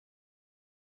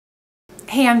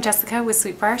Hey, I'm Jessica with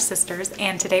Sweetbriar Sisters,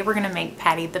 and today we're going to make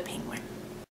Paddy the penguin.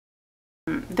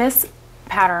 This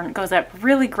pattern goes up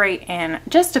really great in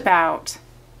just about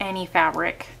any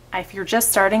fabric. If you're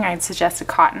just starting, I'd suggest a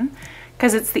cotton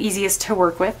because it's the easiest to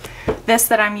work with. This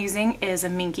that I'm using is a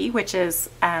minky, which is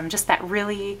just that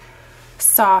really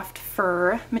soft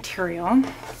fur material.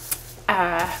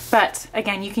 But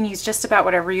again, you can use just about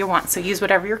whatever you want, so use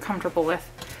whatever you're comfortable with.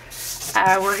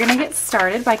 We're going to get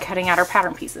started by cutting out our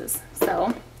pattern pieces.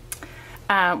 So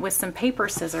with some paper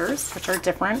scissors, which are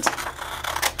different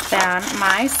than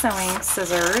my sewing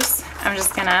scissors, I'm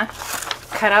just going to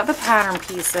cut out the pattern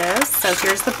pieces. So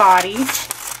here's the body.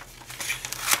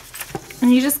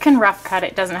 And you just can rough cut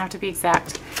it, doesn't have to be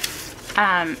exact.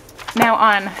 Now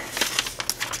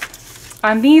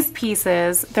on these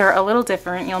pieces, they're a little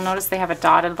different. You'll notice they have a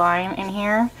dotted line in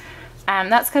here.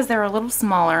 That's because they're a little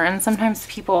smaller, and sometimes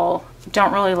people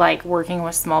don't really like working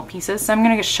with small pieces. So I'm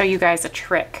going to show you guys a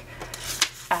trick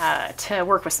to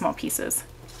work with small pieces.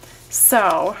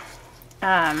 So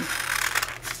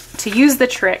to use the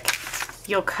trick,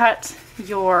 you'll cut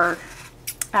your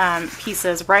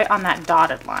pieces right on that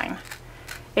dotted line.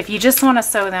 If you just want to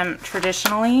sew them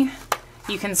traditionally,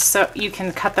 you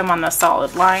can cut them on the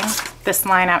solid line, this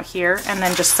line out here, and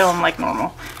then just sew them like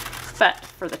normal. But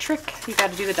for the trick, you got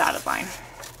to do the dotted line.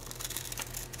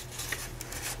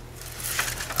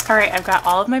 All right, I've got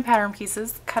all of my pattern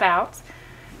pieces cut out.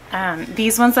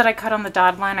 These ones that I cut on the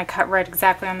dotted line, I cut right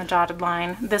exactly on the dotted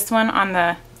line. This one on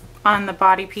the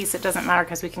body piece, it doesn't matter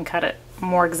because we can cut it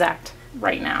more exact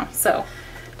right now. So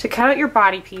to cut out your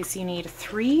body piece, you need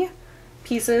 3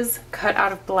 pieces cut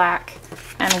out of black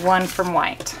and 1 from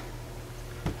white.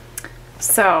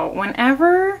 So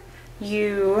whenever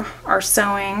you are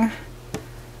sewing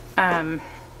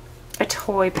a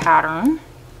toy pattern,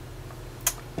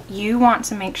 you want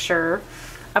to make sure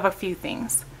of a few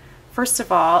things. First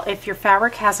of all, if your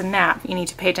fabric has a nap, you need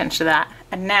to pay attention to that.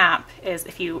 A nap is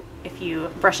if you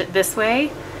brush it this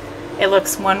way, it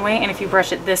looks one way, and if you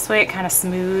brush it this way, it kind of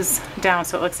smooths down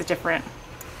so it looks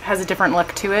has a different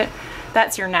look to it.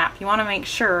 That's your nap. You want to make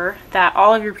sure that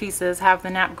all of your pieces have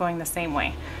the nap going the same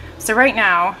way. So right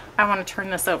now, I want to turn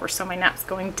this over so my nap's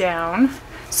going down.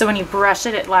 So when you brush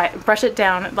it, brush it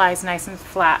down, it lies nice and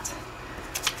flat.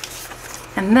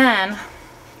 And then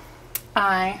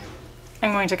I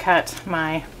am going to cut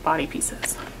my body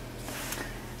pieces.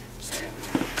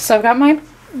 So I've got my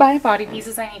body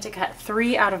pieces. I need to cut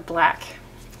 3 out of black.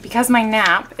 Because my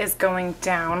nap is going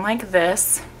down like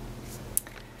this,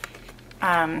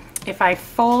 if I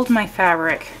fold my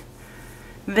fabric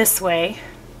this way,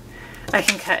 I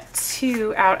can cut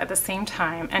 2 out at the same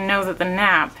time and know that the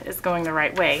nap is going the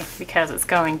right way because it's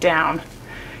going down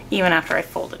even after I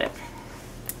folded it.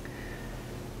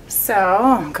 So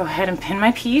I'll go ahead and pin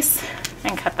my piece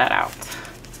and cut that out.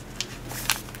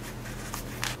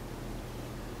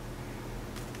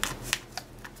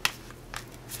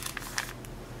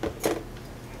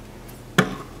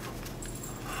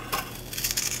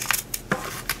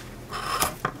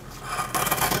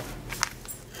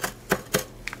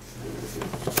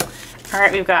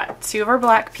 Alright, we've got 2 of our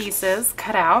black pieces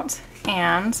cut out,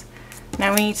 and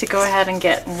now we need to go ahead and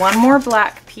get 1 more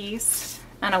black piece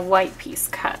and a white piece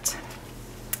cut.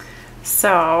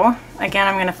 So again,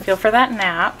 I'm going to feel for that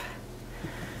nap.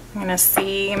 I'm going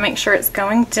to make sure it's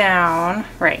going down.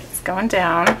 Right, it's going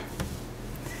down.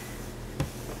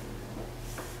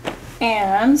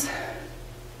 And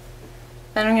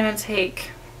then I'm going to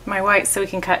take my white so we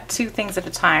can cut 2 things at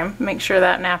a time. Make sure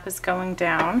that nap is going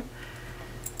down.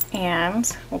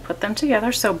 And we'll put them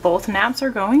together so both naps are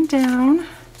going down.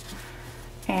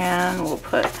 And we'll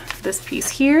put this piece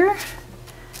here,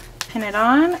 pin it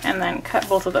on, and then cut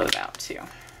both of those out too.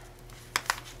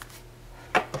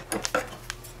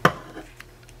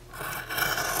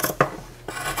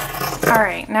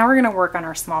 Alright, now we're going to work on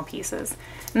our small pieces.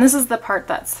 And this is the part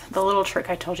that's the little trick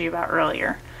I told you about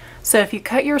earlier. So if you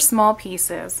cut your small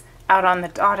pieces out on the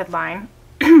dotted line,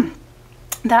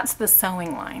 that's the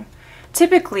sewing line.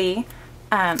 Typically,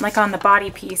 like on the body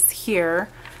piece here,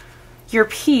 your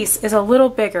piece is a little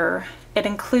bigger. It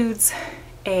includes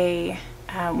a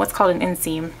what's called an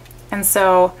inseam, and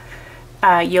so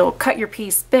you'll cut your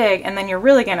piece big, and then you're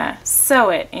really gonna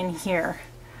sew it in here.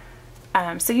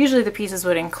 So usually the pieces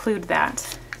would include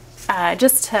that.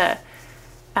 Just to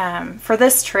for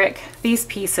this trick, these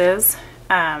pieces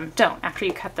don't after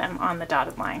you cut them on the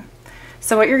dotted line.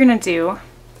 So what you're gonna do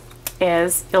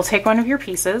is you'll take one of your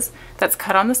pieces that's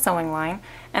cut on the sewing line,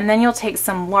 and then you'll take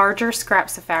some larger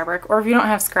scraps of fabric, or if you don't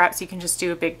have scraps, you can just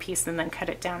do a big piece and then cut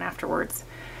it down afterwards.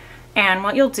 And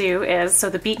what you'll do is, so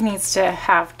the beak needs to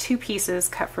have 2 pieces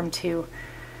cut from 2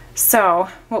 So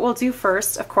what we'll do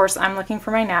first, of course, I'm looking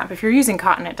for my nap. If you're using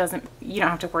cotton, you don't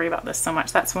have to worry about this so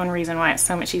much. That's one reason why it's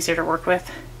so much easier to work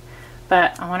with.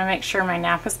 But I want to make sure my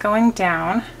nap is going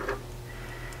down,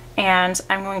 and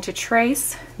I'm going to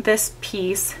trace this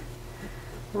piece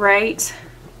right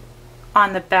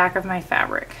on the back of my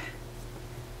fabric.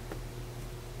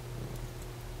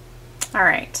 All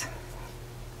right.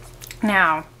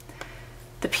 Now,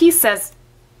 the piece says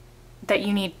that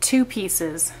you need 2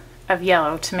 pieces of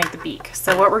yellow to make the beak.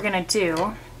 So what we're going to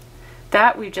do,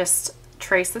 that we just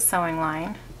trace the sewing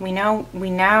line. We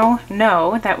now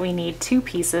know that we need 2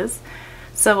 pieces.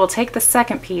 So we'll take the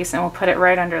second piece and we'll put it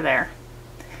right under there.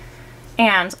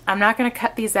 And I'm not going to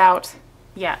cut these out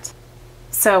yet.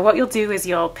 So what you'll do is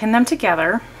you'll pin them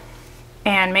together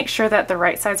and make sure that the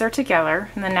right sides are together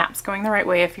and the nap's going the right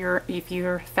way if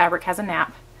your fabric has a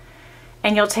nap.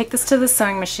 And you'll take this to the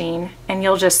sewing machine and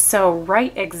you'll just sew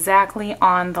right exactly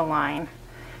on the line.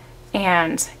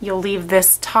 And you'll leave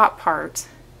this top part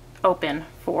open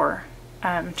for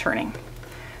turning.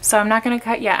 So I'm not going to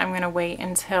cut yet. I'm going to wait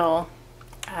until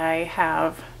I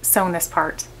have sewn this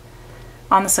part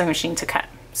on the sewing machine to cut.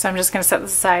 So I'm just going to set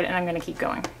this aside and I'm going to keep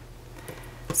going.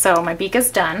 So my beak is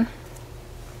done.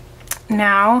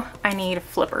 Now I need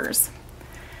flippers.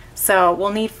 So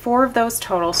we'll need 4 of those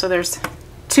total. So there's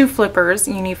 2 flippers.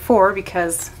 You need 4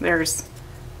 because there's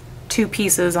 2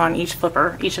 pieces on each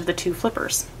flipper, each of the 2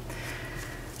 flippers.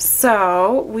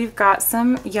 So we've got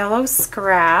some yellow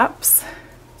scraps,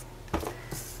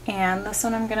 and this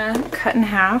one I'm gonna cut in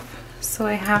half. So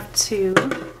I have to,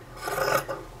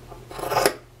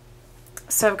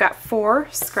 so I've got 4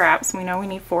 scraps. We know we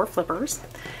need 4 flippers.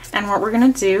 And what we're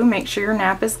gonna do, make sure your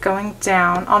nap is going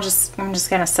down. I'm just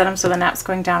gonna set them so the nap's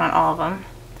going down on all of them.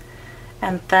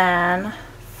 And then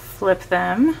flip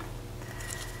them.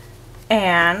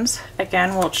 And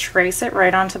again, we'll trace it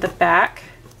right onto the back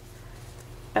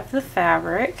of the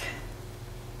fabric.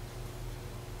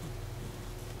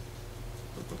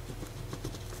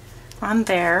 On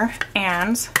there,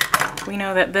 and we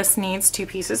know that this needs 2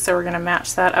 pieces, so we're going to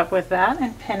match that up with that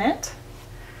and pin it.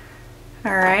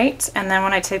 Alright, and then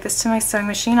when I take this to my sewing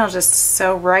machine, I'll just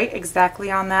sew right exactly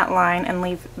on that line and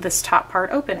leave this top part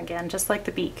open again, just like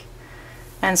the beak.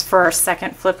 And for our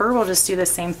second flipper, we'll just do the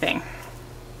same thing.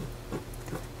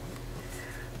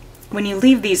 When you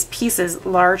leave these pieces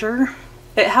larger,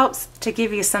 it helps to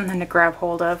give you something to grab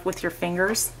hold of with your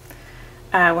fingers.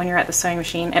 When you're at the sewing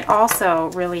machine. It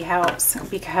also really helps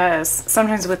because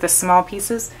sometimes with the small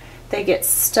pieces they get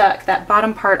stuck. That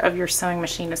bottom part of your sewing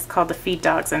machine is called the feed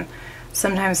dogs, and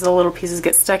sometimes the little pieces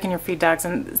get stuck in your feed dogs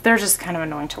and they're just kind of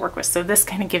annoying to work with. So this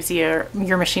kind of gives you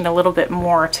your machine a little bit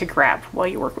more to grab while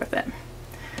you work with it.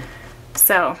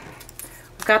 So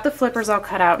we've got the flippers all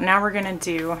cut out. Now we're going to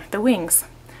do the wings.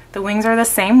 The wings are the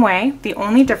same way. The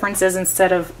only difference is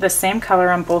instead of the same color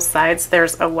on both sides,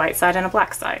 there's a white side and a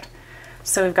black side.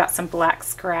 So we've got some black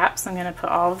scraps. I'm going to put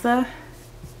all of the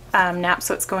nap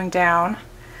so it's going down,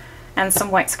 and some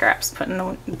white scraps,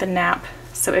 putting the nap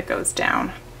so it goes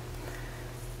down.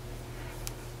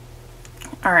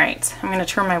 Alright, I'm going to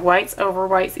turn my whites over.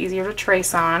 White's easier to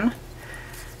trace on.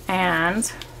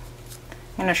 And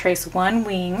I'm going to trace one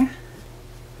wing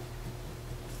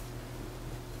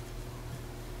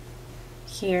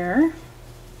here.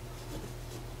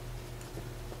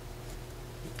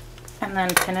 And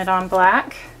then pin it on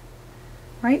black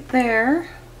right there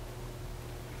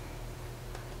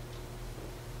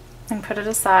and put it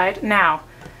aside. Now,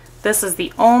 this is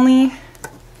the only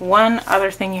one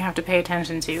other thing you have to pay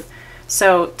attention to.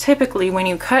 So typically when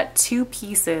you cut 2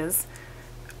 pieces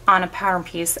on a pattern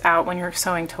piece out when you're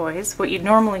sewing toys, what you'd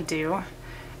normally do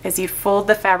is you'd fold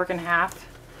the fabric in half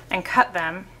and cut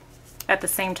them at the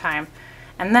same time.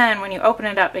 And then when you open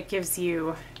it up, it gives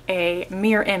you a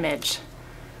mirror image.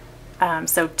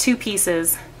 So 2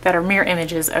 pieces that are mirror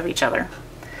images of each other.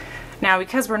 Now,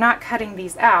 because we're not cutting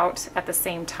these out at the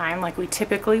same time like we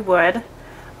typically would,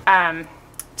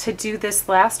 to do this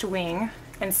last wing,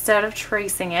 instead of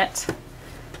tracing it,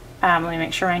 let me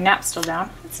make sure my nap's still down.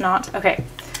 It's not. Okay.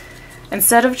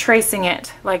 Instead of tracing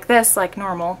it like this, like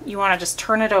normal, you want to just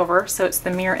turn it over so it's the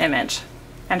mirror image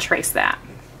and trace that.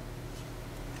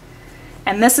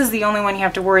 And this is the only one you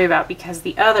have to worry about because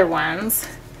the other ones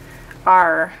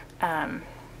are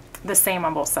the same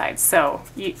on both sides. So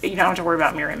you don't have to worry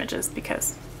about mirror images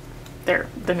because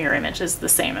the mirror image is the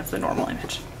same as the normal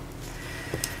image.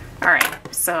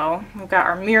 Alright, so we've got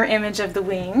our mirror image of the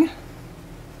wing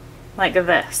like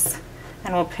this.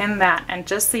 And we'll pin that. And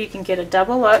just so you can get a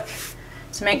double look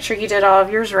to make sure you did all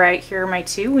of yours right, here are my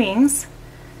 2 wings.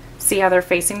 See how they're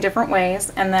facing different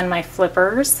ways. And then my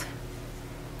flippers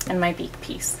and my beak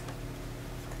piece.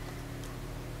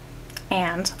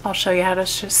 and I'll show you how to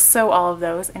sew all of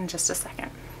those in just a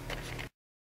second.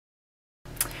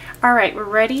 All right, we're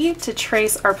ready to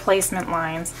trace our placement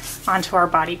lines onto our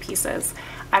body pieces.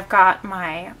 I've got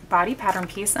my body pattern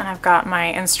piece and I've got my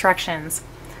instructions.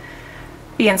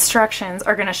 The instructions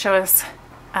are going to show us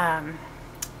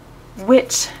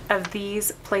which of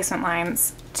these placement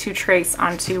lines to trace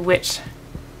onto which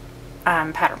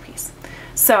pattern piece.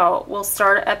 So we'll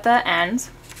start at the end.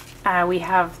 We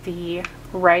have the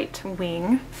right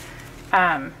wing,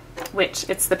 which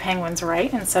it's the penguin's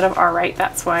right instead of our right.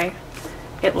 That's why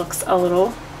it looks a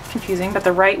little confusing, but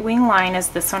the right wing line is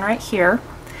this one right here.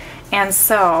 And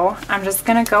so I'm just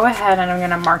going to go ahead and I'm going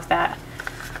to mark that.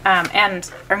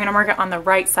 And I'm going to mark it on the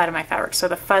right side of my fabric, so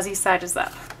the fuzzy side is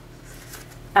up.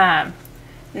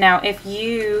 Now if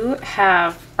you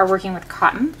are working with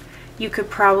cotton, you could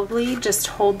probably just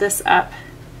hold this up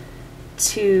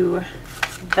to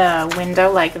the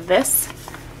window like this,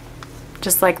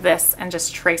 just like this, and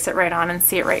just trace it right on and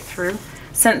see it right through.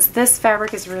 Since this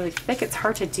fabric is really thick, it's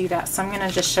hard to do that, so I'm going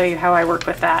to just show you how I work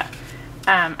with that.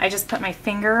 I just put my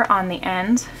finger on the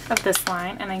end of this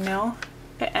line, and I know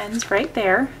it ends right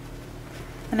there,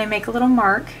 and I make a little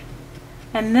mark,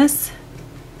 and this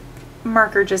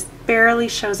marker just barely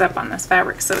shows up on this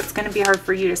fabric, so it's going to be hard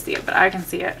for you to see it, but I can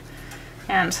see it,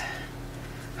 and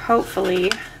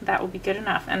hopefully that will be good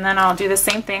enough. And then I'll do the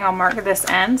same thing. I'll mark this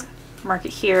end, mark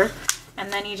it here,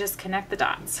 and then you just connect the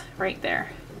dots right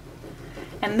there.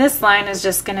 And this line is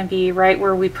just going to be right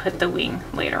where we put the wing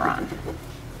later on.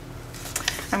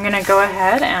 I'm going to go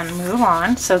ahead and move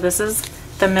on. So this is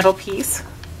the middle piece.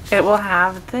 It will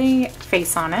have the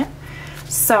face on it.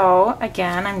 So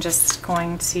again, I'm just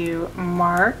going to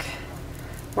mark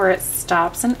where it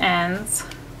stops and ends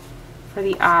for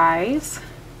the eyes.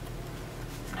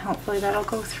 And hopefully that'll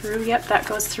go through. Yep, that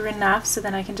goes through enough, so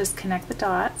then I can just connect the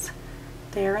dots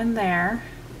there and there.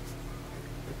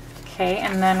 Okay,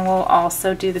 and then we'll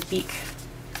also do the beak.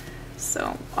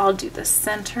 So I'll do the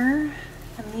center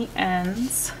and the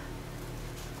ends.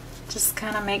 Just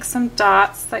kind of make some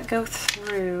dots that go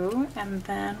through, and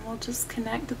then we'll just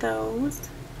connect those.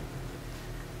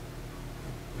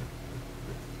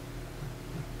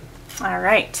 All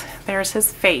right, there's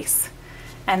his face.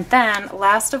 And then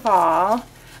last of all,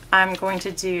 I'm going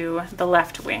to do the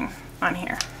left wing on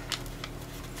here.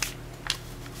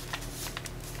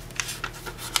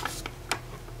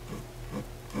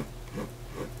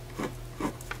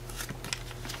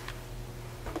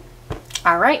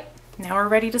 All right, now we're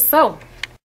ready to sew.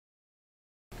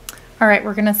 All right,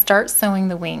 we're going to start sewing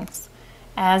the wings.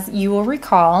 As you will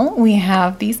recall, we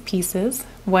have these pieces,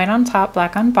 white on top,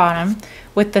 black on bottom,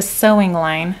 with the sewing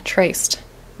line traced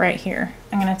right here.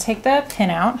 I'm going to take the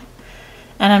pin out,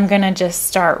 and I'm going to just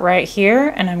start right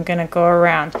here, and I'm going to go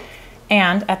around.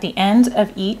 And at the end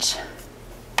of each,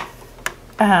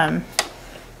 at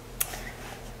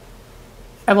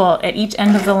each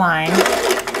end of the line,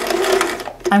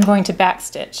 I'm going to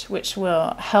backstitch, which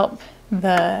will help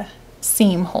the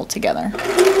seam hold together.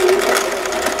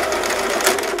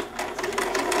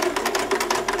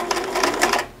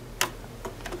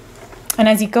 And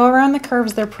as you go around the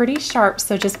curves, they're pretty sharp,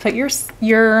 so just put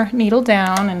your needle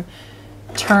down and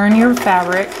turn your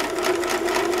fabric.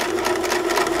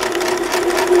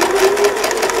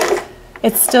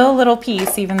 It's still a little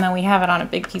piece, even though we have it on a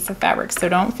big piece of fabric, so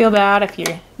don't feel bad if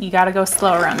you gotta go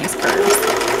slow around these curves.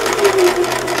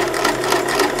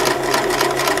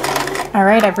 All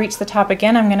right, I've reached the top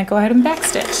again. I'm gonna go ahead and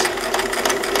backstitch.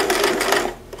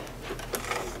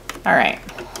 All right.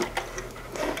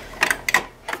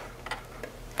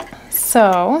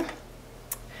 So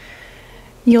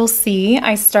you'll see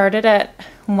I started at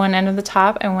one end of the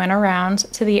top and went around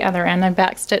to the other end. I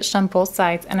backstitched on both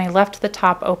sides and I left the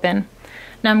top open.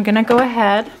 Now I'm gonna go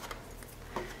ahead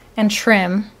and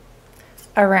trim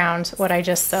around what I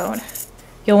just sewed.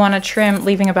 You'll want to trim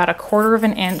leaving about 1/4 of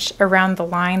an inch around the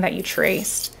line that you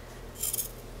traced.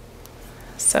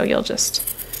 So you'll just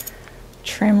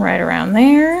trim right around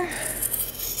there.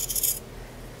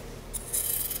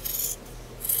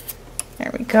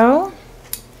 There we go.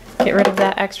 Get rid of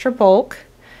that extra bulk.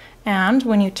 And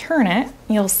when you turn it,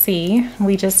 you'll see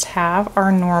we just have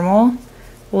our normal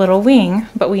little wing,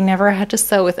 but we never had to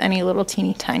sew with any little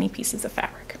teeny tiny pieces of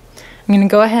fabric. I'm going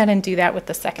to go ahead and do that with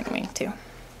the second wing too.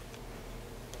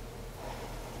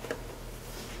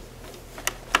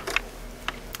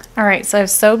 All right, so I've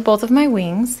sewed both of my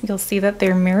wings. You'll see that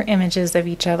they're mirror images of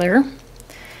each other.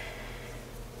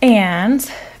 And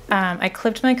I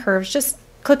clipped my curves. Just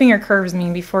clipping your curves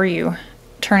mean before you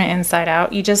turn it inside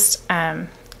out, you just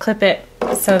clip it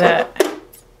so that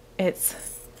it's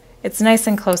nice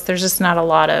and close. There's just not a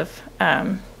lot of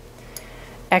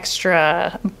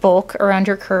extra bulk around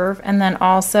your curve. And then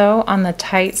also on the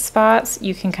tight spots,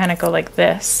 you can kind of go like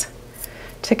this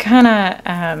to kind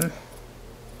of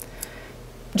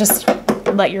just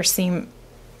let your seam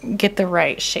get the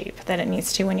right shape that it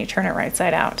needs to when you turn it right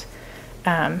side out.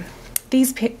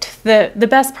 The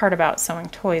best part about sewing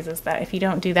toys is that if you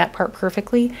don't do that part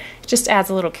perfectly, it just adds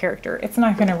a little character. It's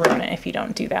not going to ruin it if you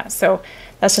don't do that. So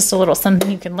that's just a little something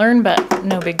you can learn, but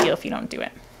no big deal if you don't do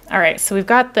it. All right, so we've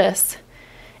got this,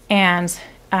 and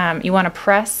you want to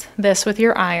press this with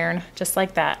your iron just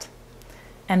like that.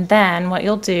 And then what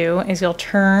you'll do is you'll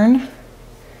turn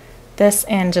this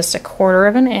in just 1/4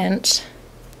 of an inch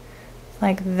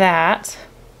like that.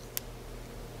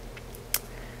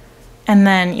 And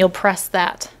then you'll press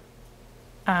that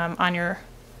on your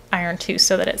iron too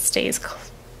so that it stays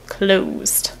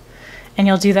closed. And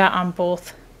you'll do that on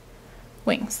both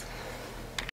wings.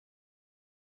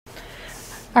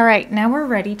 All right, now we're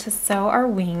ready to sew our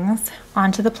wings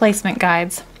onto the placement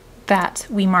guides that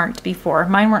we marked before.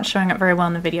 Mine weren't showing up very well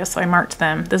in the video, so I marked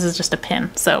them. This is just a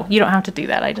pin, so you don't have to do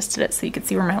that. I just did it so you could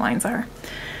see where my lines are.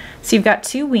 So you've got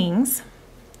 2 wings,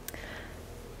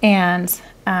 and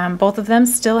both of them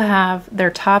still have their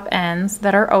top ends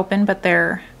that are open, but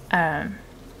they're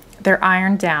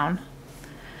ironed down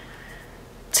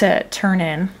to turn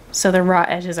in, so the raw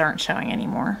edges aren't showing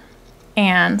anymore.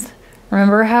 And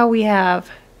remember how we have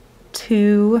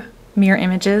 2 mirror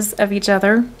images of each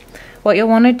other? What you'll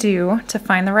want to do to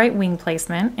find the right wing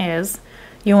placement is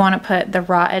you'll want to put the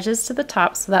raw edges to the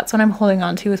top, so that's what I'm holding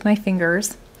on to with my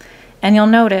fingers. And you'll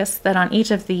notice that on each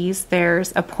of these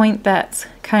there's a point that's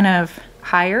kind of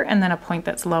higher and then a point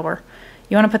that's lower.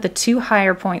 You want to put the 2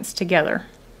 higher points together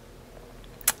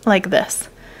like this.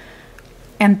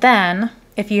 And then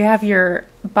if you have your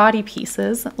body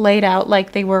pieces laid out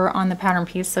like they were on the pattern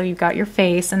piece, so you've got your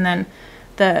face, and then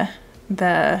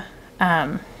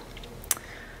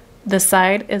this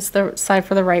side is the side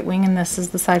for the right wing and this is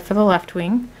the side for the left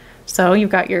wing. So you've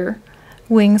got your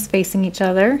wings facing each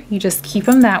other. You just keep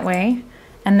them that way,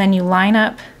 and then you line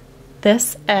up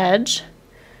this edge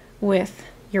with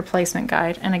your placement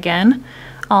guide. And again,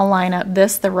 I'll line up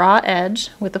the raw edge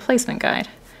with the placement guide,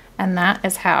 and that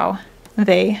is how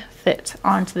they fit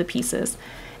onto the pieces.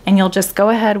 And you'll just go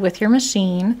ahead with your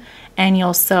machine and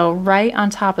you'll sew right on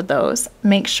top of those.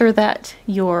 Make sure that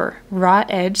your raw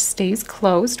edge stays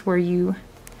closed where you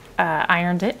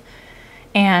ironed it,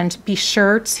 and be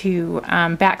sure to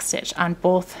backstitch on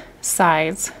both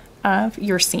sides of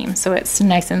your seam so it's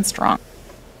nice and strong.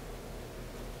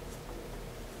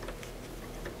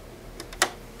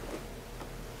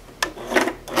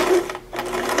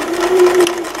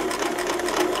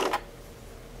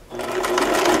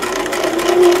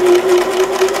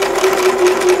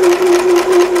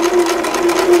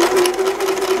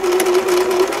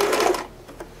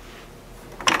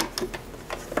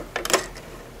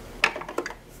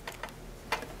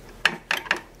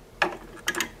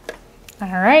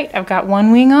 All right, I've got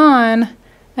 1 wing on,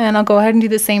 and I'll go ahead and do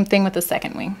the same thing with the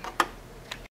second wing.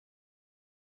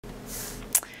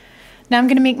 Now I'm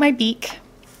going to make my beak,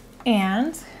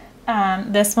 and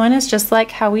this one is just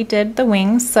like how we did the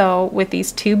wings. So with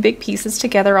these 2 big pieces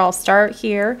together, I'll start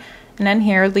here and then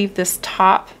here, leave this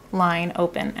top line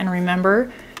open, and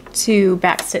remember to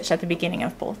backstitch at the beginning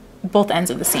of both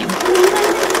ends of the seam.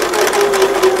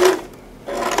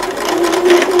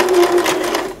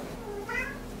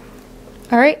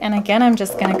 All right, and again, I'm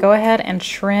just going to go ahead and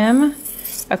trim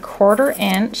 1/4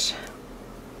 inch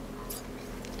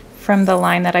from the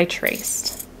line that I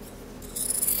traced.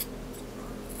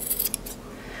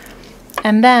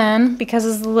 And then, because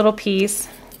it's a little piece,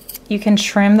 you can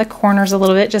trim the corners a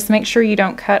little bit. Just make sure you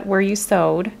don't cut where you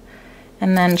sewed,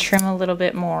 and then trim a little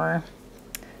bit more,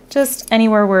 just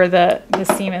anywhere where the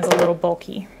seam is a little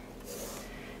bulky.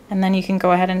 And then you can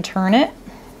go ahead and turn it.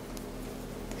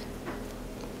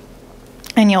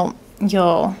 And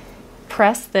you'll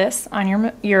press this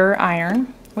on your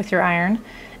iron with your iron,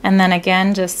 and then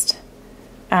again just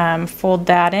fold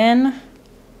that in.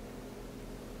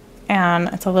 And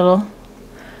it's a little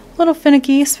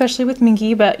finicky, especially with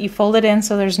Minky, but you fold it in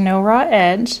so there's no raw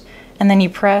edge, and then you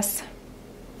press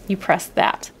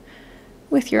that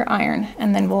with your iron,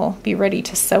 and then we'll be ready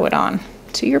to sew it on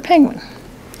to your penguin.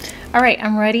 All right,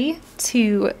 I'm ready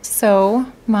to sew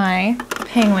my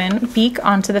penguin beak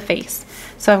onto the face.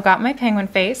 So I've got my penguin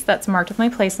face that's marked with my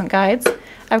placement guides.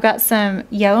 I've got some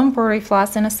yellow embroidery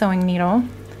floss and a sewing needle,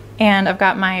 and I've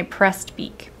got my pressed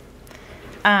beak.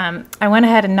 I went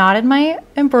ahead and knotted my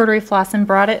embroidery floss and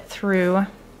brought it through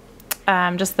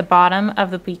just the bottom of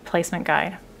the beak placement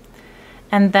guide.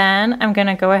 And then I'm going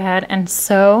to go ahead and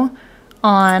sew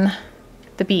on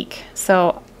the beak.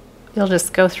 So you'll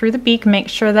just go through the beak, make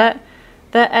sure that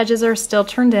the edges are still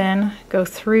turned in, go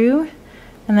through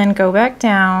and then go back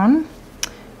down.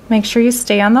 Make sure you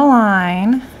stay on the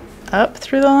line, up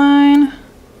through the line,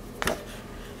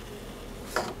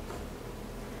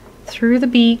 through the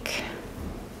beak,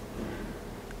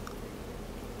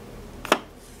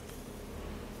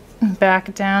 and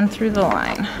back down through the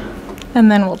line. And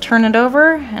then we'll turn it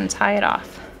over and tie it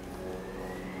off.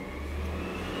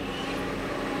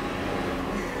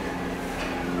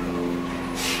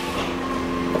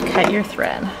 Cut your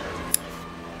thread.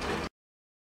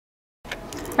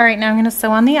 All right, now I'm going to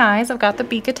sew on the eyes. I've got the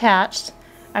beak attached.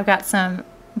 I've got some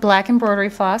black embroidery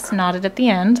floss knotted at the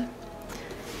end.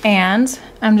 And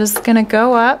I'm just going to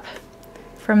go up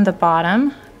from the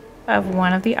bottom of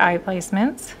one of the eye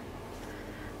placements,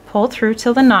 pull through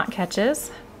till the knot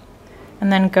catches,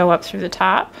 and then go up through the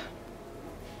top.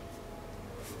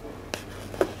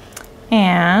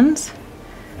 And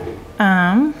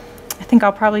I think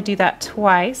I'll probably do that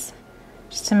twice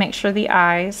just to make sure the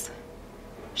eyes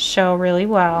show really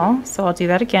well. So I'll do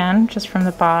that again, just from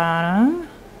the bottom,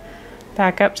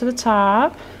 back up to the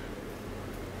top.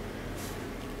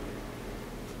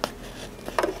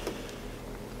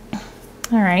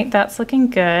 All right, that's looking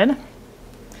good.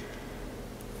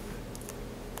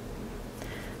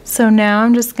 So now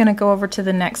I'm just gonna go over to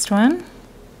the next one.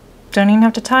 Don't even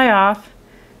have to tie off.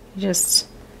 You just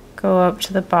go up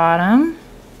to the bottom,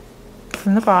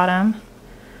 from the bottom,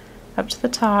 up to the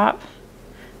top.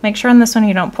 Make sure on this one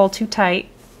you don't pull too tight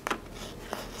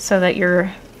so that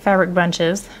your fabric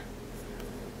bunches.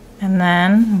 And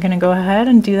then I'm gonna go ahead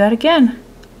and do that again.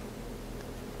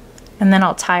 And then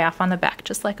I'll tie off on the back,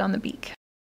 just like on the beak.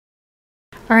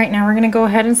 All right, now we're gonna go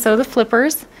ahead and sew the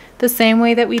flippers the same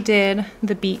way that we did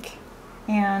the beak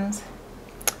and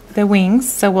the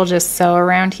wings. So we'll just sew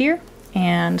around here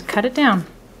and cut it down.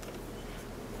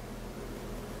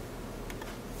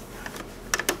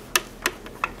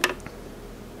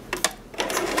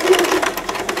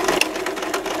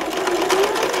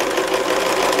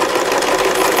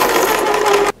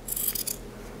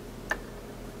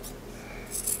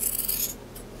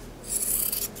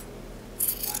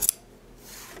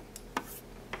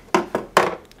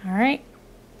 Alright,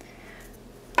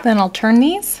 then I'll turn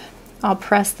these, I'll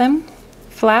press them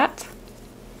flat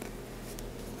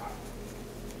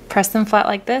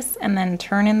like this, and then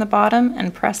turn in the bottom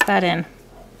and press that in.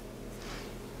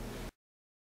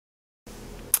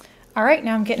 Alright,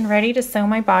 now I'm getting ready to sew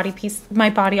my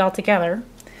body all together.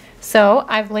 So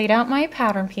I've laid out my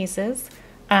pattern pieces.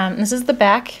 This is the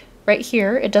back right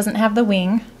here, it doesn't have the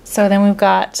wing. So then we've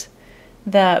got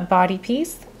the body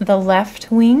piece, the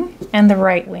left wing, and the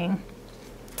right wing.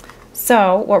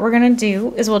 So what we're going to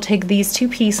do is we'll take these two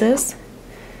pieces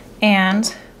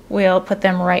and we'll put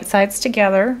them right sides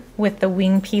together with the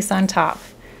wing piece on top.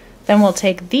 Then we'll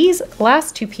take these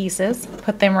last two pieces,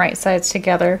 put them right sides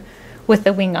together with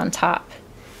the wing on top.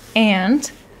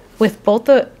 And with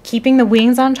keeping the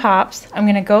wings on tops, I'm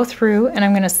going to go through and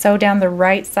I'm going to sew down the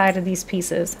right side of these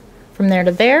pieces from there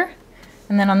to there,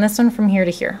 and then on this one from here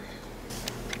to here.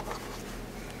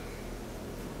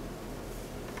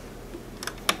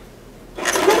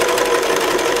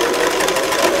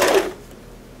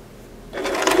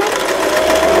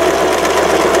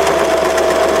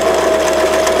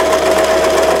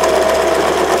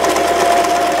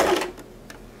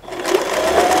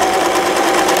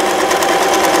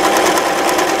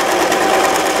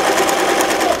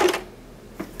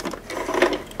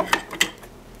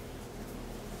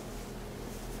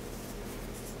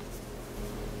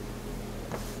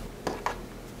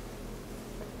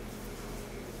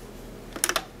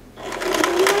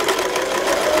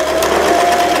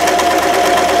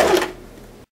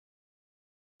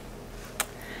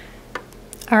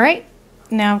 All right,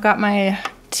 now I've got my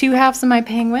two halves of my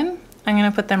penguin. I'm going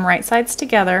to put them right sides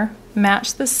together,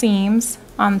 match the seams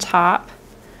on top,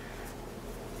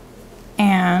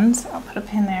 and I'll put a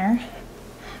pin there.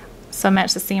 So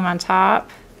match the seam on top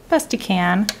best you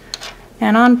can,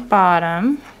 and on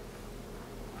bottom.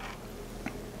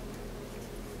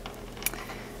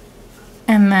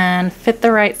 And then fit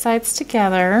the right sides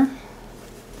together.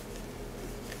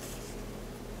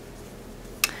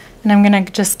 And I'm going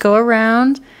to just go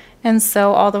around and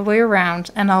sew all the way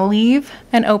around, and I'll leave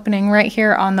an opening right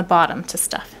here on the bottom to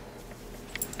stuff.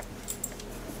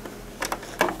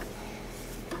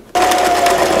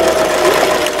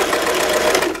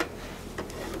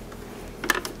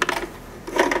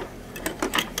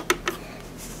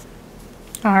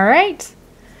 All right,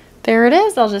 there it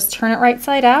is. I'll just turn it right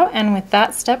side out, and with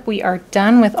that step we are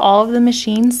done with all of the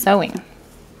machine sewing.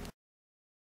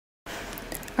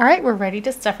 All right, we're ready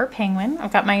to stuff our penguin.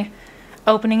 I've got my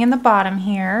opening in the bottom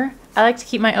here. I like to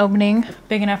keep my opening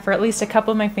big enough for at least a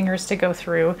couple of my fingers to go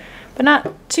through, but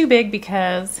not too big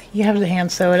because you have to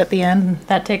hand sew it at the end and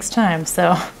that takes time.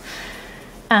 So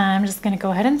I'm just gonna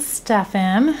go ahead and stuff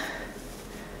him.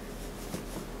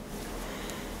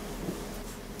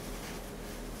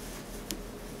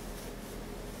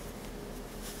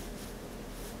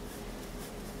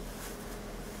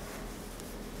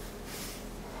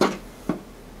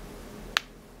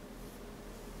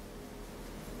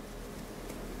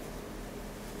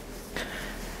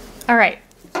 All right,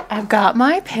 I've got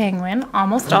my penguin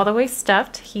almost all the way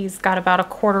stuffed. He's got about a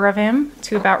quarter of him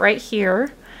to about right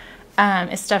here.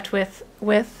 Is stuffed with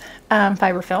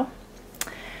fiberfill.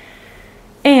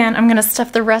 And I'm gonna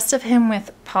stuff the rest of him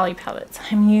with poly pellets.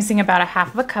 I'm using about a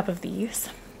half of a cup of these.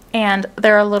 And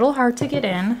they're a little hard to get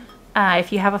in.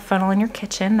 If you have a funnel in your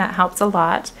kitchen, that helps a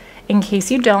lot. In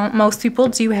case you don't, most people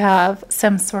do have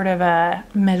some sort of a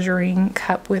measuring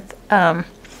cup with a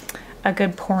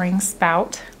good pouring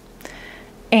spout.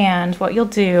 And what you'll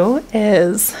do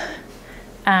is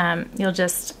I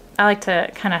like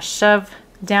to kind of shove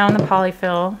down the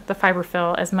polyfill, the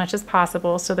fiberfill, as much as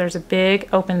possible so there's a big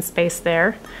open space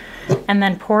there. And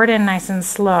then pour it in nice and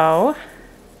slow.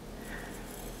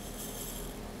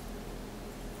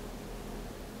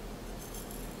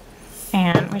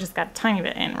 And we just got a tiny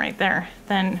bit in right there.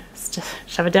 Then just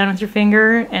shove it down with your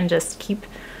finger and just keep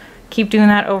doing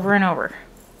that over and over.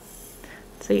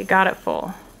 So you got it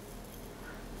full.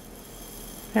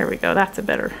 There we go, that's a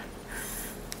better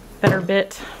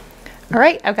bit. All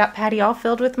right, I've got Paddy all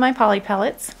filled with my poly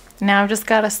pellets. Now I've just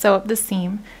got to sew up the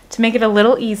seam. To make it a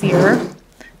little easier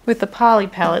with the poly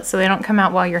pellets so they don't come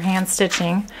out while you're hand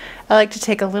stitching, I like to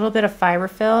take a little bit of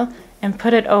fiberfill and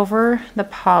put it over the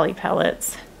poly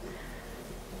pellets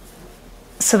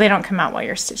so they don't come out while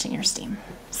you're stitching your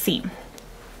seam.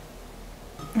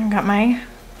 I've got my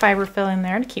fiberfill in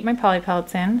there to keep my poly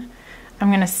pellets in. I'm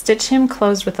going to stitch him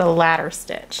closed with a ladder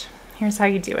stitch. Here's how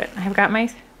you do it. I've got my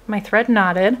thread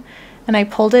knotted and I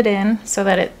pulled it in so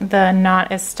that the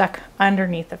knot is stuck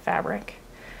underneath the fabric.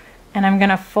 And I'm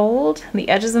going to fold the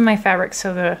edges of my fabric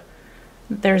so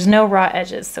there's no raw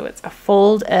edges, so it's a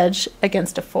fold edge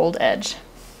against a fold edge.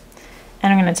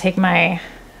 And I'm going to take my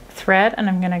thread and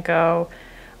I'm going to go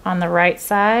on the right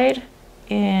side,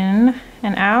 in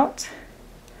and out,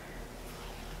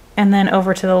 and then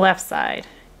over to the left side,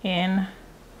 in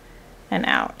and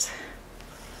out,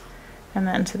 and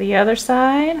then to the other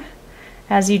side.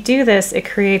 As you do this, it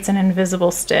creates an invisible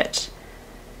stitch.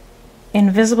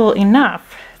 Invisible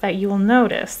enough that you will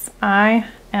notice I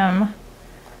am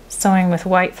sewing with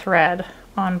white thread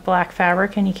on black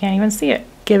fabric and you can't even see it.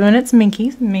 Given it's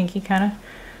minky kind of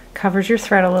covers your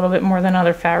thread a little bit more than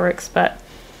other fabrics, but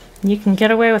you can get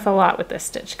away with a lot with this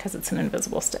stitch because it's an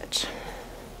invisible stitch.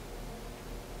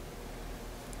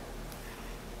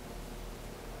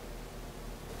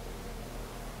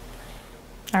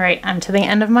 All right, I'm to the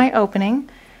end of my opening.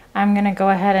 I'm gonna go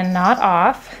ahead and knot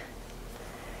off,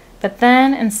 but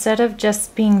then instead of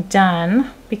just being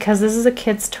done, because this is a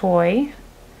kid's toy,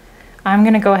 I'm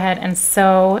gonna go ahead and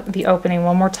sew the opening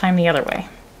one more time the other way,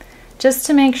 just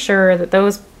to make sure that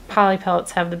those poly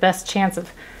pellets have the best chance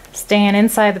of staying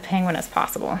inside the penguin as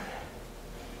possible.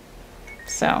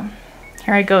 So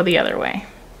here I go the other way.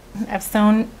 I've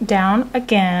sewn down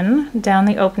again, down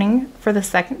the opening for the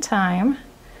second time.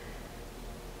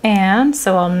 And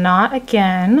so I'll knot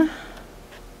again.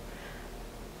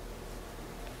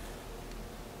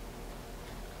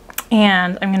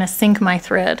 And I'm going to sink my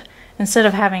thread. Instead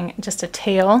of having just a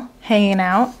tail hanging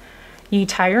out, you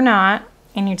tie your knot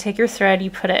and you take your thread,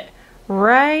 you put it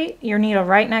your needle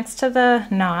right next to the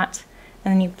knot,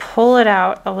 and then you pull it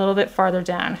out a little bit farther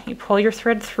down. You pull your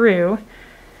thread through,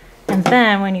 and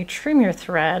then when you trim your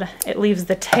thread, it leaves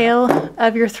the tail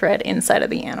of your thread inside of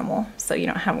the animal, so you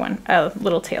don't have a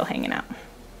little tail hanging out.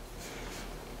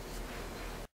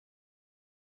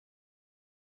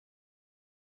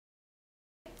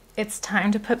 It's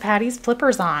time to put Paddy's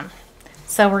flippers on.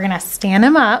 So we're gonna stand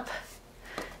him up,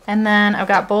 and then I've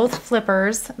got both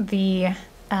flippers. The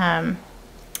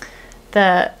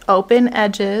open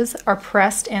edges are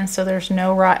pressed in so there's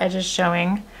no raw edges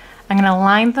showing. I'm gonna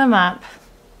line them up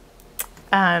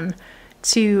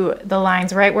to the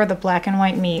lines right where the black and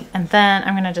white meet, and then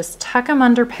I'm gonna just tuck them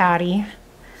under Paddy,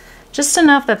 just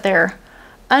enough that they're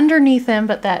underneath him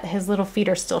but that his little feet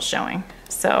are still showing.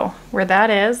 So where that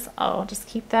is, I'll just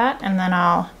keep that, and then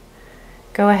I'll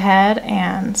go ahead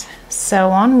and sew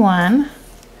on one.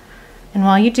 And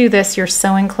while you do this, you're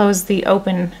sewing close the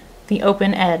open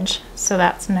edge, so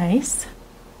that's nice.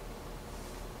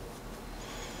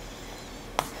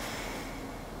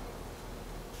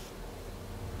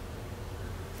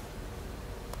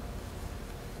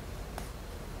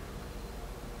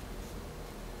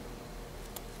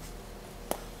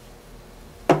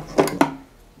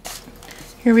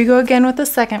 Here we go again with the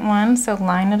second one. So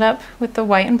line it up with the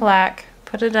white and black,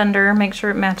 put it under, make sure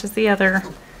it matches the other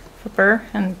flipper,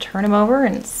 and turn them over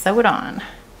and sew it on.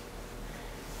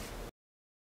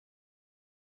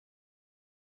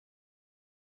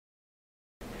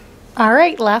 All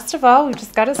right, last of all, we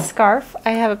just got a scarf.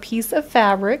 I have a piece of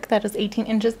fabric that is 18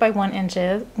 inches by 1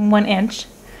 inch.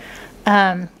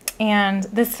 And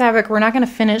this fabric, we're not going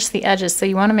to finish the edges, so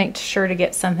you want to make sure to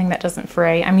get something that doesn't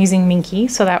fray. I'm using Minky,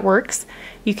 so that works.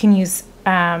 You can use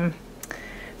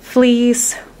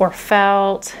fleece or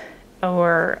felt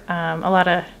or a lot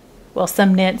of, well,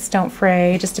 some knits don't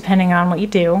fray, just depending on what you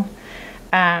do.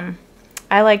 I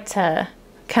like to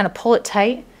kind of pull it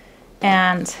tight,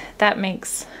 and that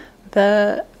makes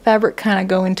the fabric kind of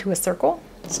go into a circle.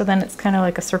 So then it's kind of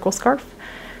like a circle scarf.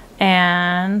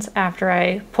 And after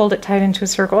I pulled it tight into a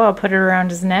circle, I'll put it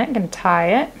around his neck and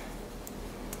tie it.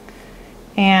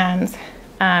 And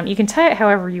you can tie it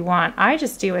however you want. I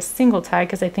just do a single tie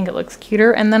because I think it looks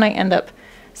cuter, and then I end up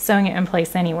sewing it in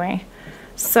place anyway.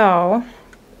 So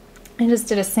I just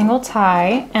did a single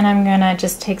tie, and I'm gonna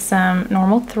just take some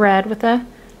normal thread with a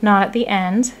knot at the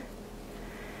end,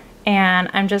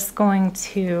 and I'm just going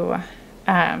to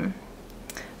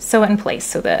sew it in place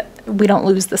so that we don't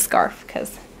lose the scarf,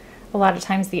 because a lot of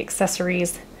times the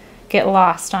accessories get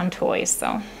lost on toys.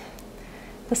 So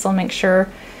this will make sure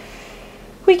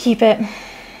we keep it.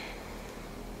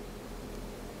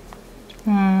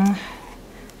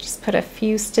 Just put a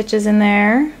few stitches in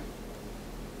there.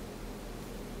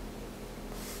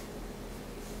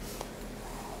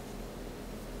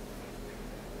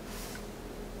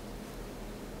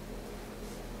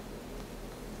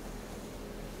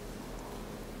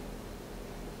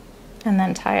 And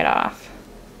then tie it off.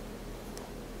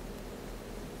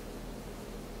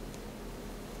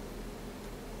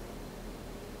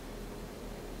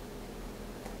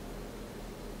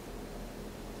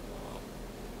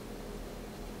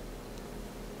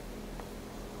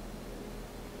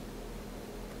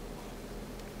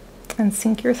 And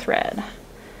sink your thread.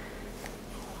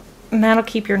 And that'll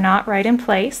keep your knot right in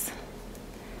place.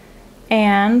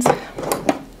 And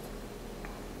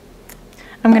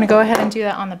I'm going to go ahead and do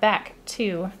that on the back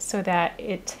too, so that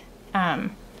it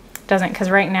doesn't,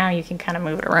 because right now you can kind of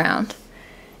move it around,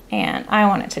 and I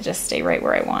want it to just stay right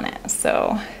where I want it.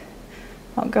 So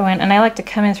I'll go in, and I like to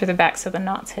come in through the back so the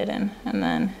knot's hidden, and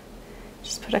then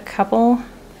just put a couple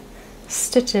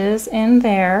stitches in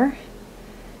there,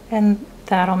 and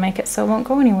that'll make it so it won't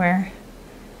go anywhere.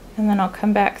 And then I'll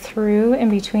come back through in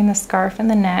between the scarf and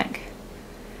the neck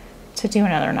to do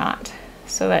another knot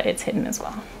so that it's hidden as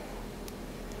well.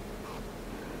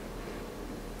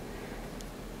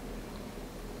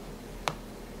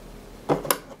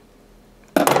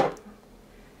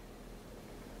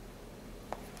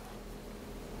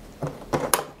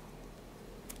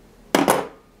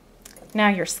 Now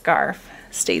your scarf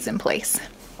stays in place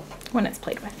when it's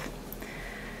played with.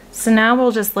 So now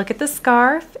we'll just look at the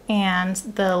scarf, and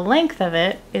the length of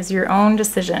it is your own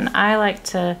decision. I like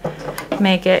to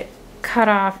make it cut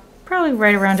off probably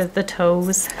right around at the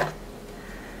toes.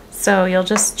 So you'll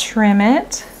just trim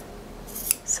it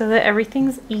so that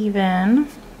everything's even.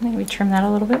 Maybe trim that a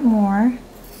little bit more.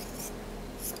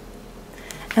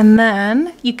 And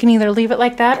then you can either leave it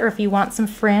like that, or if you want some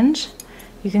fringe,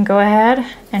 you can go ahead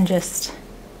and just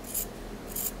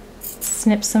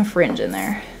snip some fringe in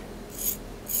there.